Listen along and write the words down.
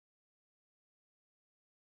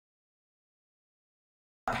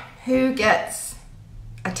Who gets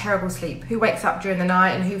a terrible sleep? Who wakes up during the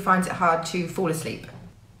night and who finds it hard to fall asleep?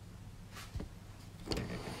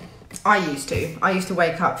 I used to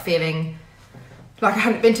wake up feeling like I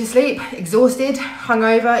hadn't been to sleep, exhausted,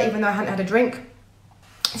 hungover, even though I hadn't had a drink.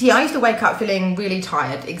 So yeah, I used to wake up feeling really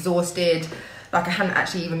tired, exhausted, like I hadn't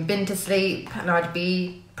actually even been to sleep, and I'd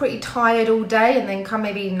be pretty tired all day, and then come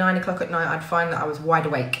maybe 9 o'clock at night, I'd find that I was wide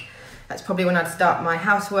awake. That's probably when I'd start my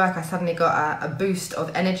housework. I suddenly got a boost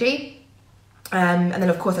of energy. And then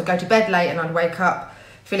of course I'd go to bed late and I'd wake up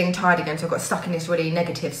feeling tired again, so I got stuck in this really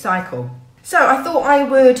negative cycle. So I thought I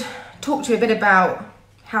would talk to you a bit about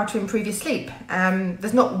how to improve your sleep.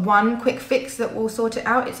 There's not one quick fix that will sort it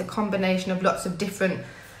out. It's a combination of lots of different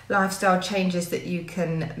lifestyle changes that you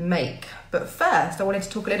can make. But first I wanted to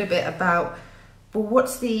talk a little bit about, well,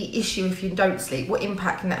 what's the issue if you don't sleep? What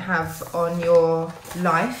impact can that have on your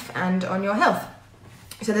life and on your health?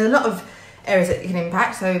 So there's a lot of areas that it can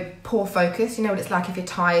impact. So poor focus, you know what it's like if you're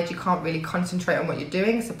tired, you can't really concentrate on what you're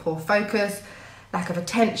doing. So poor focus, lack of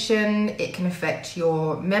attention, it can affect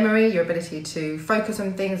your memory, your ability to focus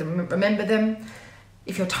on things and remember them.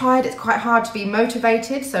 If you're tired, it's quite hard to be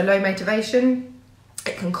motivated, so low motivation.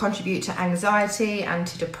 It can contribute to anxiety and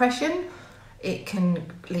to depression. It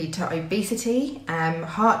can lead to obesity,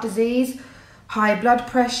 heart disease, high blood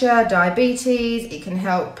pressure, diabetes. It can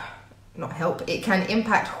it can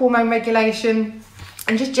impact hormone regulation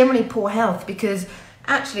and just generally poor health, because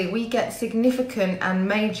actually we get significant and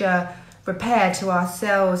major repair to our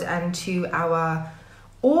cells and to our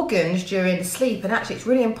organs during sleep. And actually it's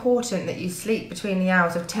really important that you sleep between the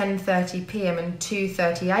hours of 10:30 p.m. and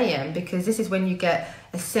 2:30 a.m. because this is when you get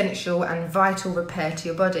essential and vital repair to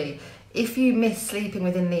your body. If you miss sleeping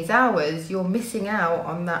within these hours, you're missing out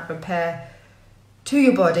on that repair to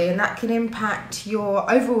your body, and that can impact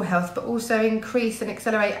your overall health, but also increase and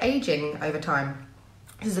accelerate aging over time.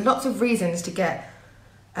 There's lots of reasons to get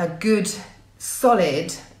a good,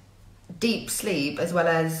 solid, deep sleep, as well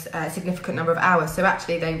as a significant number of hours. So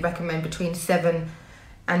actually they recommend between 7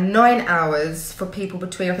 and 9 hours for people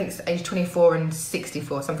between, I think it's age 24 and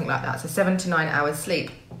 64, something like that. So 7 to 9 hours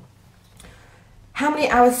sleep. How many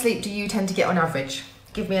hours sleep do you tend to get on average?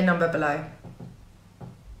 Give me a number below.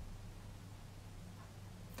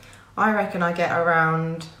 I reckon I get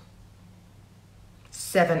around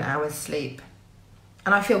 7 hours sleep.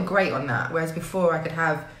 And I feel great on that, whereas before I could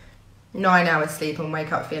have 9 hours sleep and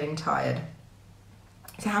wake up feeling tired.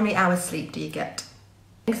 So how many hours sleep do you get?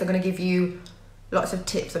 So I'm going to give you lots of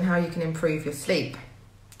tips on how you can improve your sleep.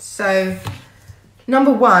 So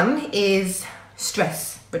number one is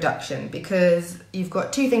stress reduction, because you've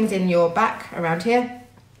got two things in your back around here.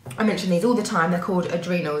 I mention these all the time. They're called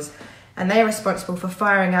adrenals, and they are responsible for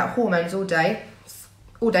firing out hormones all day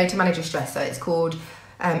to manage your stress. So it's called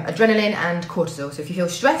adrenaline and cortisol. So if you feel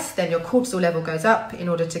stressed, then your cortisol level goes up in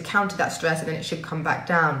order to counter that stress, and then it should come back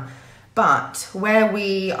down. But where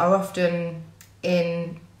we are often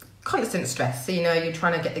in constant stress, so you know, you're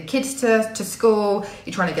trying to get the kids to school,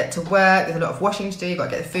 you're trying to get to work, there's a lot of washing to do, you've got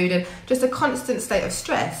to get the food in, just a constant state of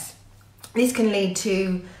stress. This can lead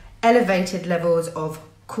to elevated levels of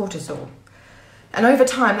cortisol. And over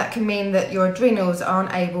time, that can mean that your adrenals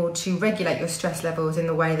aren't able to regulate your stress levels in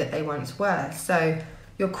the way that they once were. So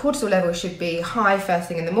your cortisol levels should be high first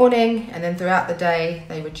thing in the morning, and then throughout the day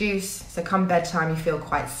they reduce. So come bedtime, you feel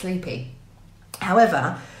quite sleepy.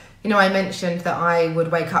 However, you know, I mentioned that I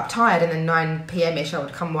would wake up tired and then 9 p.m-ish I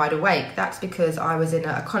would come wide awake. That's because I was in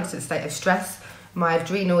a constant state of stress. My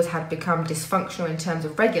adrenals had become dysfunctional in terms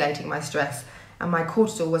of regulating my stress, and my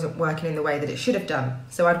cortisol wasn't working in the way that it should have done.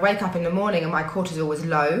 So I'd wake up in the morning and my cortisol was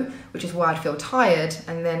low, which is why I'd feel tired,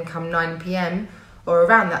 and then come 9 p.m. or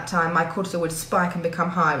around that time, my cortisol would spike and become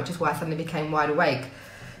high, which is why I suddenly became wide awake.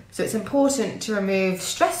 So it's important to remove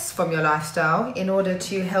stress from your lifestyle in order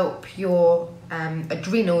to help your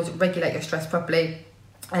adrenals regulate your stress properly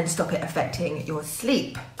and stop it affecting your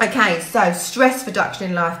sleep. Okay, so stress reduction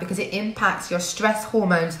in life, because it impacts your stress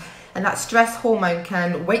hormones, and that stress hormone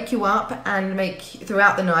can wake you up and make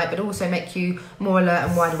throughout the night, but also make you more alert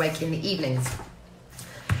and wide awake in the evenings.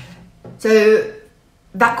 So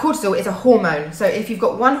that cortisol is a hormone. So if you've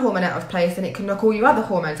got one hormone out of place, then it can knock all your other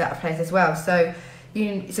hormones out of place as well. So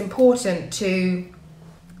it's important to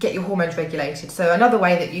get your hormones regulated. So another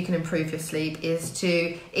way that you can improve your sleep is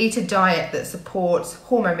to eat a diet that supports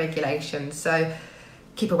hormone regulation. So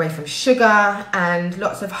keep away from sugar and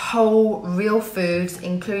lots of whole, real foods,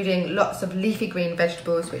 including lots of leafy green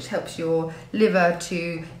vegetables, which helps your liver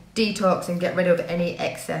to detox and get rid of any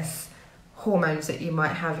excess hormones that you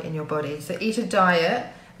might have in your body. So eat a diet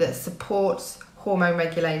that supports hormone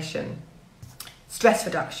regulation. stress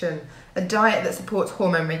reduction, a diet that supports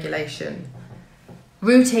hormone regulation.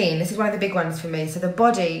 Routine, this is one of the big ones for me. So the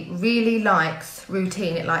body really likes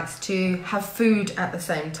routine. It likes to have food at the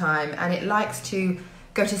same time, and it likes to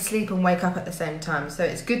go to sleep and wake up at the same time. So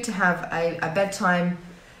it's good to have a bedtime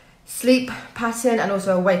sleep pattern and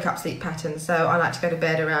also a wake up sleep pattern. So I like to go to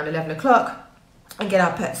bed around 11 o'clock and get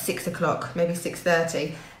up at 6 o'clock, maybe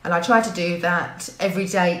 6:30. And I try to do that every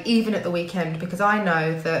day, even at the weekend, because I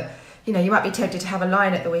know that, you know, you might be tempted to have a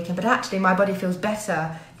line at the weekend, but actually my body feels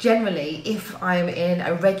better generally if I'm in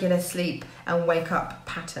a regular sleep and wake up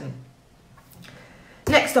pattern.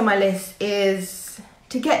 Next on my list is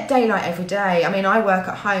to get daylight every day. I mean, I work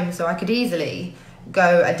at home, so I could easily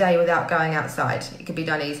go a day without going outside. It could be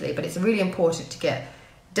done easily, but it's really important to get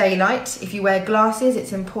daylight. If you wear glasses,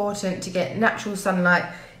 it's important to get natural sunlight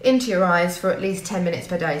into your eyes for at least 10 minutes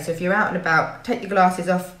per day. So if you're out and about, take your glasses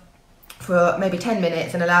off for maybe 10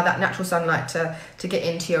 minutes and allow that natural sunlight to get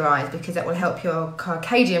into your eyes, because that will help your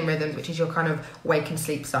circadian rhythms, which is your kind of wake and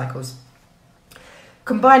sleep cycles.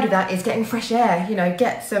 Combined with that is getting fresh air. You know,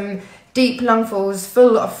 get some deep lungfuls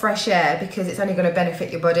full of fresh air, because it's only going to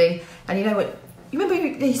benefit your body. And you know what, you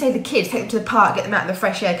remember you say the kids, take them to the park, get them out in the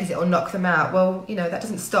fresh air because it will knock them out. Well, you know, that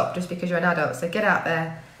doesn't stop just because you're an adult. So get out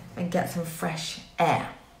there and get some fresh air.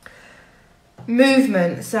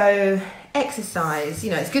 Movement, so exercise.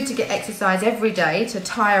 You know, it's good to get exercise every day to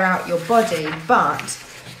tire out your body, but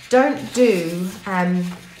don't do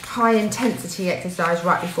high intensity exercise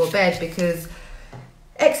right before bed, because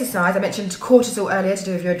exercise, I mentioned cortisol earlier to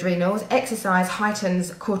do with your adrenals. Exercise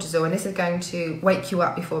heightens cortisol, and this is going to wake you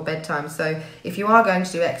up before bedtime. So if you are going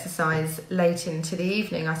to do exercise late into the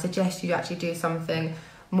evening, I suggest you actually do something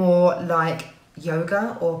more like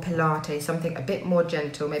yoga or Pilates, something a bit more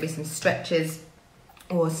gentle, maybe some stretches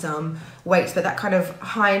or some weights, but that kind of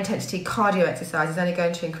high intensity cardio exercise is only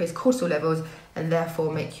going to increase cortisol levels and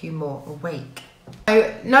therefore make you more awake.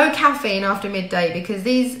 So no caffeine after midday, because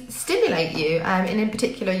these stimulate you, and in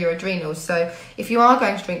particular your adrenals. So if you are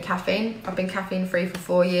going to drink caffeine, I've been caffeine free for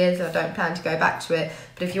 4 years, I don't plan to go back to it,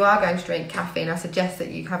 but if you are going to drink caffeine, I suggest that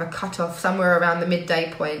you have a cut-off somewhere around the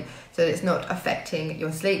midday point so that it's not affecting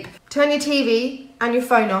your sleep. Turn your TV and your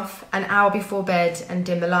phone off an hour before bed and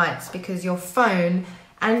dim the lights, because your phone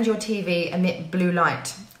and your TV emit blue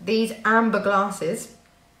light. These amber glasses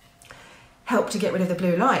help to get rid of the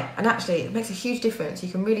blue light, and actually it makes a huge difference.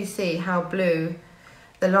 You can really see how blue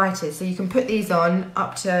the light is. So you can put these on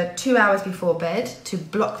up to 2 hours before bed to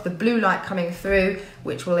block the blue light coming through,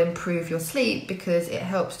 which will improve your sleep because it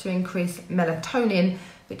helps to increase melatonin,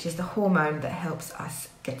 which is the hormone that helps us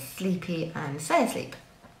get sleepy and stay asleep.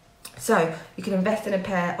 So you can invest in a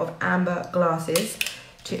pair of amber glasses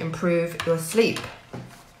to improve your sleep.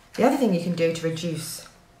 The other thing you can do to reduce,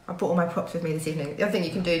 I brought all my props with me this evening. The other thing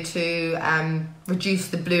you can do to reduce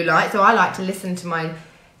the blue light, so I like to listen to my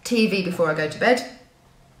TV before I go to bed,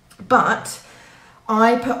 but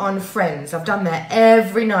I put on Friends. I've done that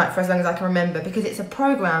every night for as long as I can remember, because it's a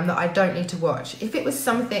programme that I don't need to watch. If it was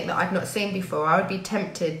something that I'd not seen before, I would be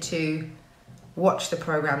tempted to watch the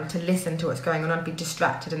programme, to listen to what's going on. I'd be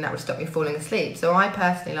distracted and that would stop me falling asleep. So I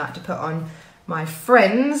personally like to put on my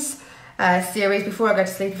Friends series before I go to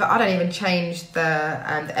sleep. I don't even change the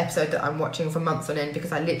episode that I'm watching for months on end,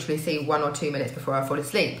 because I literally see 1 or 2 minutes before I fall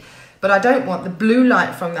asleep. But I don't want the blue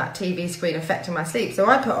light from that TV screen affecting my sleep, so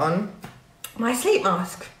I put on my sleep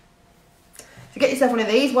mask. So get yourself one of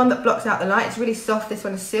these, one that blocks out the light. It's really soft. This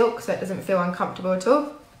one is silk, so it doesn't feel uncomfortable at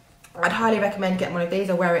all. I'd highly recommend getting one of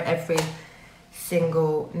these. I wear it every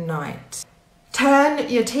single night. Turn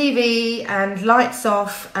your TV and lights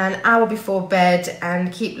off an hour before bed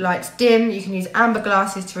and keep lights dim. You can use amber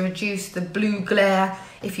glasses to reduce the blue glare.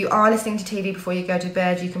 If you are listening to TV before you go to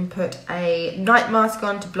bed, you can put a night mask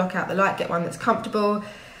on to block out the light. Get one that's comfortable.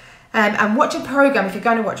 And watch a programme. If you're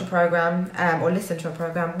going to watch a programme or listen to a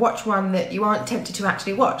programme, watch one that you aren't tempted to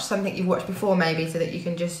actually watch, something you've watched before maybe, so that you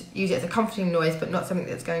can just use it as a comforting noise, but not something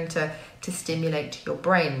that's going to stimulate your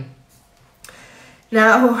brain.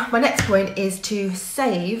 Now, my next point is to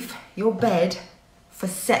save your bed for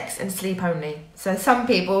sex and sleep only. So some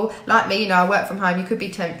people, like me, you know, I work from home, you could be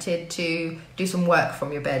tempted to do some work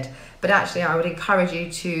from your bed. But actually, I would encourage you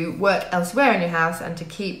to work elsewhere in your house and to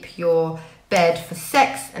keep your bed for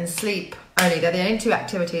sex and sleep only. They're the only two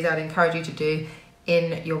activities I would encourage you to do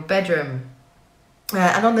in your bedroom.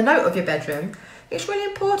 And on the note of your bedroom, it's really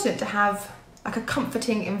important to have like a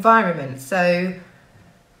comforting environment. So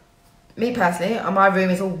me personally, my room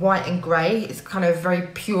is all white and grey. It's kind of very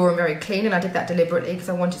pure and very clean, and I did that deliberately because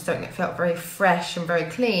I wanted something that felt very fresh and very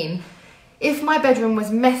clean. If my bedroom was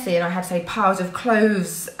messy and I had, say, piles of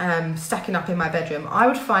clothes stacking up in my bedroom, I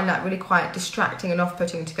would find that really quite distracting and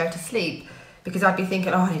off-putting to go to sleep, because I'd be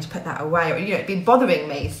thinking, oh, I need to put that away, or, you know, it'd be bothering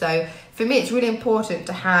me. So for me, it's really important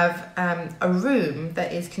to have a room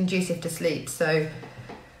that is conducive to sleep. So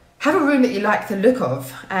have a room that you like the look of.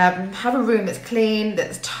 Have a room that's clean,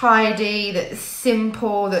 that's tidy, that's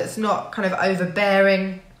simple, that's not kind of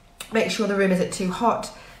overbearing. Make sure the room isn't too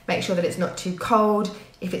hot. Make sure that it's not too cold.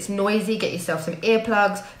 If it's noisy, get yourself some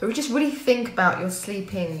earplugs, but just really think about your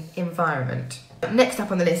sleeping environment. Next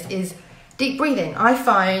up on the list is deep breathing. I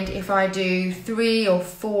find if I do 3 or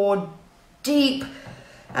 4 deep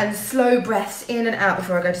and slow breaths in and out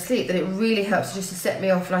before I go to sleep, that it really helps just to set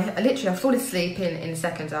me off, and I fall asleep in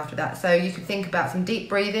seconds after that. So you could think about some deep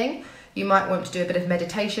breathing. You might want to do a bit of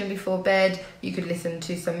meditation before bed. You could listen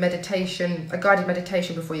to some meditation, a guided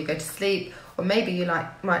meditation before you go to sleep, or maybe you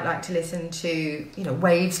might like to listen to, you know,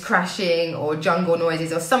 waves crashing or jungle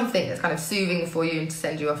noises or something that's kind of soothing for you and to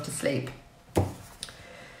send you off to sleep.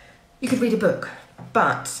 You could read a book,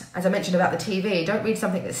 but as I mentioned about the TV, don't read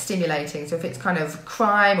something that's stimulating. So if it's kind of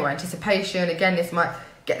crime or anticipation, again, this might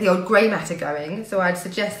get the old grey matter going. So I'd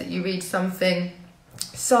suggest that you read something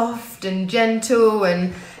soft and gentle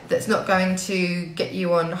and that's not going to get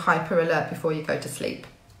you on hyper alert before you go to sleep.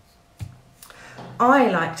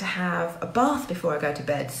 I like to have a bath before I go to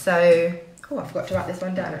bed. So, oh, I forgot to write this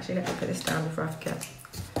one down actually. Let me put this down before I forget.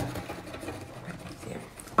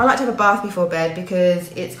 I like to have a bath before bed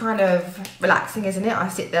because it's kind of relaxing, isn't it? I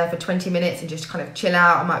sit there for 20 minutes and just kind of chill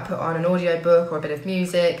out. I might put on an audio book or a bit of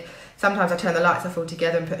music. Sometimes I turn the lights off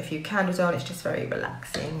altogether and put a few candles on. It's just very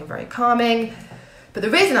relaxing and very calming. But the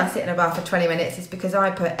reason I sit in a bath for 20 minutes is because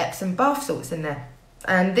I put Epsom bath salts in there.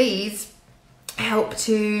 And these help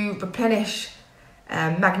to replenish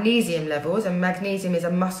magnesium levels. And magnesium is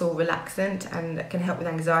a muscle relaxant and can help with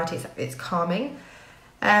anxiety. It's calming.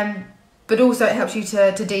 But also it helps you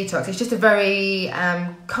to detox. It's just a very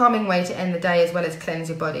calming way to end the day as well as cleanse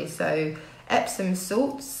your body. So Epsom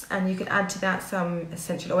salts, and you can add to that some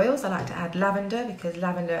essential oils. I like to add lavender because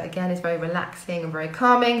lavender again is very relaxing and very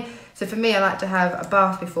calming. So for me, I like to have a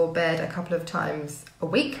bath before bed a couple of times a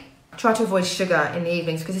week. Try to avoid sugar in the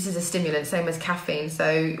evenings because this is a stimulant, same as caffeine.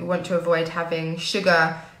 So you want to avoid having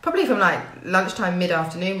sugar probably from like lunchtime,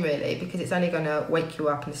 mid-afternoon really, because it's only going to wake you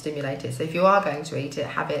up and stimulate it. So if you are going to eat it,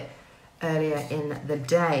 have it earlier in the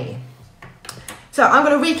day. So I'm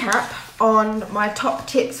going to recap on my top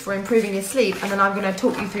tips for improving your sleep, and then I'm going to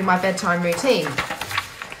talk you through my bedtime routine.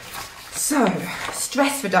 So,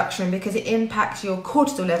 stress reduction, because it impacts your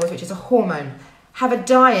cortisol levels, which is a hormone. Have a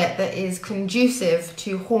diet that is conducive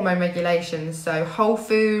to hormone regulation. So whole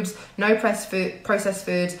foods, no processed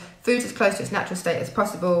foods, foods as close to its natural state as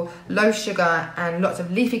possible, low sugar, and lots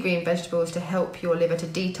of leafy green vegetables to help your liver to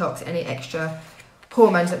detox any extra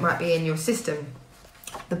hormones that might be in your system.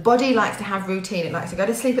 The body likes to have routine. It likes to go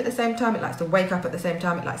to sleep at the same time. It likes to wake up at the same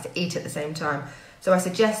time. It likes to eat at the same time. So I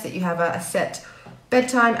suggest that you have a set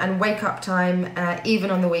bedtime and wake up time,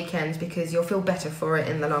 even on the weekends, because you'll feel better for it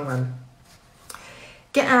in the long run.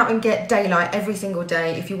 Get out and get daylight every single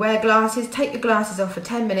day. If you wear glasses, take your glasses off for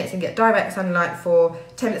 10 minutes and get direct sunlight for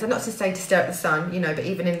 10 minutes. I'm not to say to stare at the sun, you know, but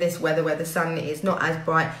even in this weather where the sun is not as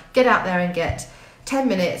bright, get out there and get 10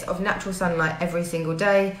 minutes of natural sunlight every single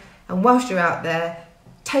day. And whilst you're out there,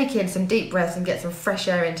 take in some deep breaths and get some fresh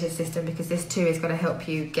air into your system, because this too is going to help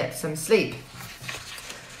you get some sleep.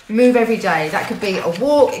 Move every day. That could be a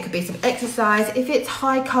walk, it could be some exercise. If it's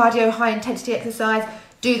high cardio, high intensity exercise,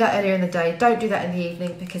 do that earlier in the day. Don't do that in the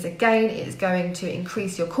evening, because again, it is going to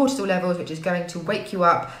increase your cortisol levels, which is going to wake you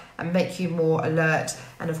up and make you more alert,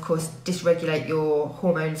 and of course dysregulate your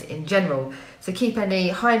hormones in general. So keep any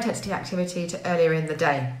high intensity activity to earlier in the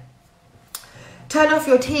day. Turn off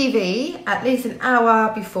your TV at least an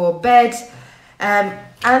hour before bed,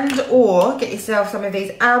 and or get yourself some of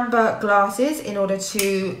these amber glasses in order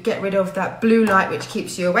to get rid of that blue light which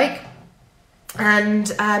keeps you awake, and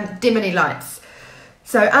dim any lights.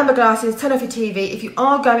 So amber glasses, turn off your TV. If you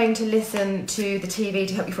are going to listen to the TV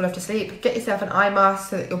to help you fall off to sleep, get yourself an eye mask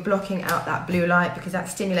so that you're blocking out that blue light, because that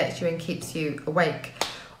stimulates you and keeps you awake.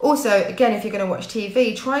 Also, again, if you're going to watch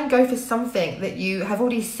TV, try and go for something that you have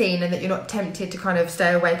already seen and that you're not tempted to kind of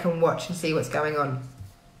stay awake and watch and see what's going on.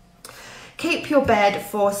 Keep your bed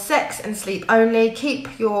for sex and sleep only. Keep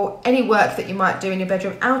any work that you might do in your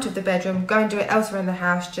bedroom out of the bedroom. Go and do it elsewhere in the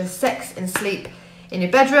house. Just sex and sleep in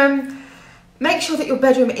your bedroom. Make sure that your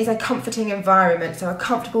bedroom is a comforting environment, so a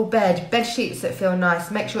comfortable bed, bed sheets that feel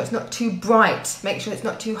nice. Make sure it's not too bright, make sure it's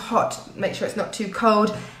not too hot, make sure it's not too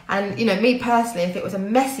cold. And you know, me personally, if it was a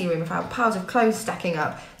messy room, if I had piles of clothes stacking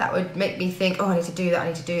up, that would make me think, oh, I need to do that, I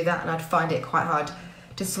need to do that, and I'd find it quite hard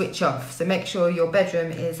to switch off. So make sure your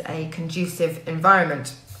bedroom is a conducive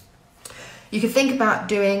environment. You can think about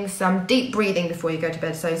doing some deep breathing before you go to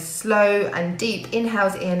bed, so slow and deep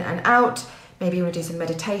inhales in and out. Maybe you want to do some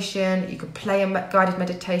meditation. You could play a guided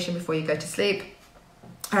meditation before you go to sleep.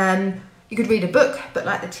 You could read a book, but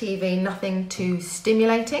like the TV, nothing too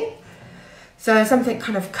stimulating. So something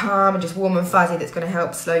kind of calm and just warm and fuzzy that's going to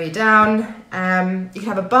help slow you down. You can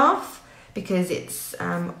have a bath because it's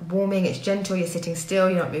warming, it's gentle, you're sitting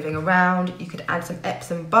still, you're not moving around. You could add some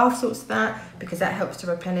Epsom bath salts to that because that helps to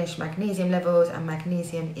replenish magnesium levels, and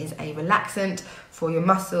magnesium is a relaxant for your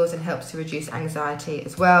muscles and helps to reduce anxiety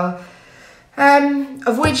as well.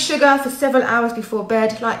 Avoid sugar for several hours before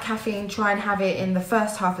bed. Like caffeine, try and have it in the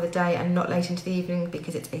first half of the day and not late into the evening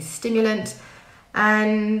because it's a stimulant.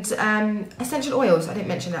 And essential oils, I didn't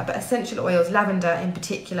mention that, but essential oils, lavender in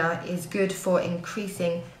particular, is good for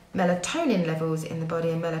increasing melatonin levels in the body,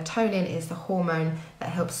 and melatonin is the hormone that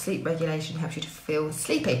helps sleep regulation, helps you to feel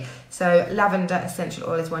sleepy. So lavender essential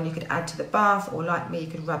oil is one you could add to the bath, or like me,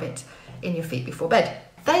 you could rub it in your feet before bed.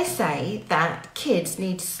 They say that kids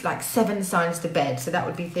need like 7 signs to bed. So that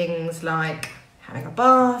would be things like having a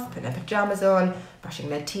bath, putting their pajamas on, brushing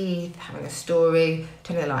their teeth, having a story,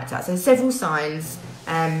 turning the lights out. So several signs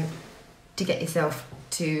to get yourself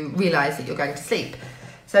to realise that you're going to sleep.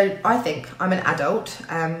 So I think I'm an adult,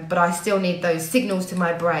 but I still need those signals to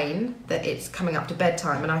my brain that it's coming up to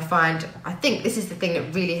bedtime. And I think this is the thing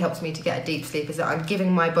that really helps me to get a deep sleep, is that I'm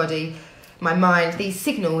giving my body, my mind, these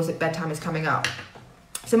signals that bedtime is coming up.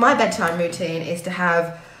 So my bedtime routine is to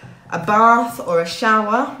have a bath or a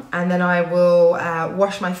shower, and then I will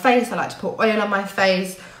wash my face. I like to put oil on my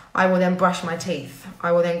face. I will then brush my teeth.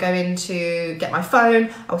 I will then go in to get my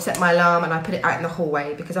phone. I'll set my alarm and I put it out in the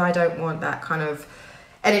hallway because I don't want that kind of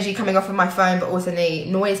energy coming off of my phone, but also any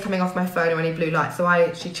noise coming off my phone or any blue light. So I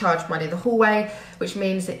actually charge mine in the hallway, which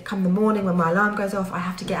means that come the morning when my alarm goes off, I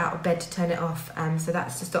have to get out of bed to turn it off. So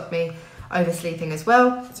that's to stop me oversleeping as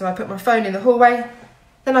well. So I put my phone in the hallway.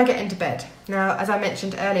 Then I get into bed. Now, as I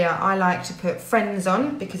mentioned earlier, I like to put Friends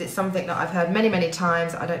on because it's something that I've heard many, many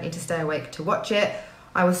times. I don't need to stay awake to watch it.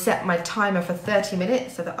 I will set my timer for 30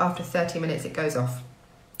 minutes so that after 30 minutes it goes off.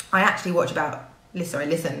 I actually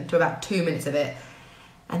listen to about 2 minutes of it,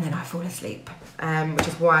 and then I fall asleep, which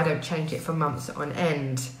is why I don't change it for months on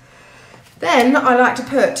end. Then I like to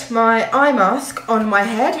put my eye mask on my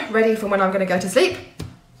head, ready for when I'm going to go to sleep.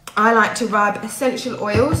 I like to rub essential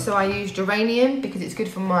oils, so I use geranium because it's good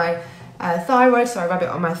for my thyroid, so I rub it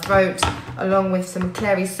on my throat, along with some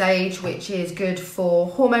clary sage, which is good for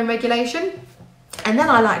hormone regulation. And then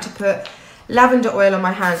I like to put lavender oil on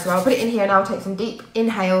my hands, so I'll put it in here and I'll take some deep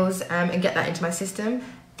inhales and get that into my system.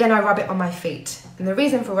 Then I rub it on my feet. And the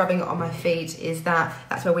reason for rubbing it on my feet is that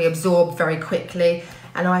that's where we absorb very quickly.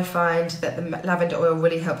 And I find that the lavender oil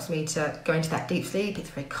really helps me to go into that deep sleep. It's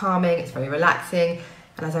very calming, it's very relaxing.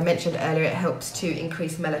 And as I mentioned earlier, it helps to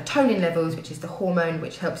increase melatonin levels, which is the hormone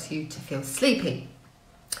which helps you to feel sleepy.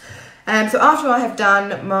 So after I have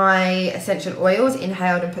done my essential oils,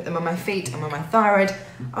 inhaled and put them on my feet and on my thyroid,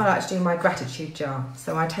 I like to do my gratitude jar.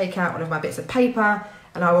 So I take out one of my bits of paper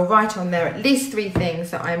and I will write on there at least 3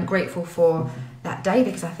 things that I am grateful for that day,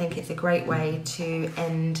 because I think it's a great way to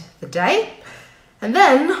end the day. And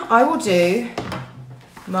then I will do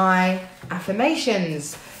my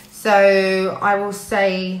affirmations. So I will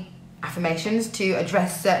say affirmations to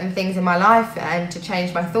address certain things in my life and to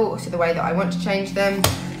change my thoughts to the way that I want to change them.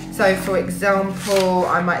 So for example,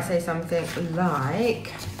 I might say something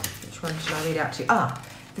like, which one should I read out to you?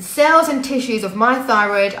 The cells and tissues of my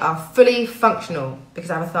thyroid are fully functional,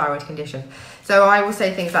 because I have a thyroid condition. So I will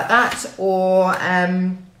say things like that, or I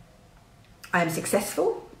am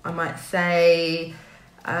successful. I might say,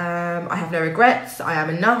 I have no regrets, I am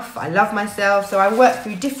enough, I love myself. So I work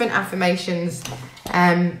through different affirmations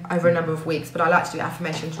over a number of weeks, but I like to do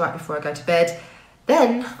affirmations right before I go to bed.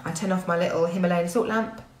 Then I turn off my little Himalayan salt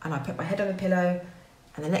lamp and I put my head on the pillow,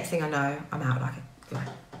 and the next thing I know, I'm out like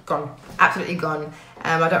gone, absolutely gone.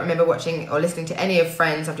 I don't remember watching or listening to any of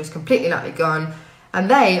Friends. I'm just completely and utterly gone. And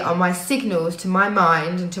they are my signals to my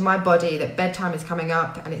mind and to my body that bedtime is coming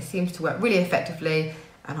up, and it seems to work really effectively,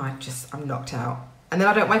 and I'm knocked out. And then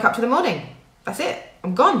I don't wake up till the morning. That's it,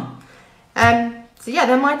 I'm gone. So yeah,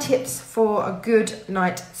 they're my tips for a good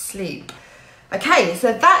night's sleep. Okay,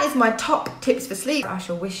 so that is my top tips for sleep. I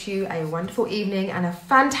shall wish you a wonderful evening and a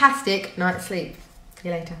fantastic night's sleep. See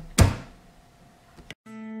you later.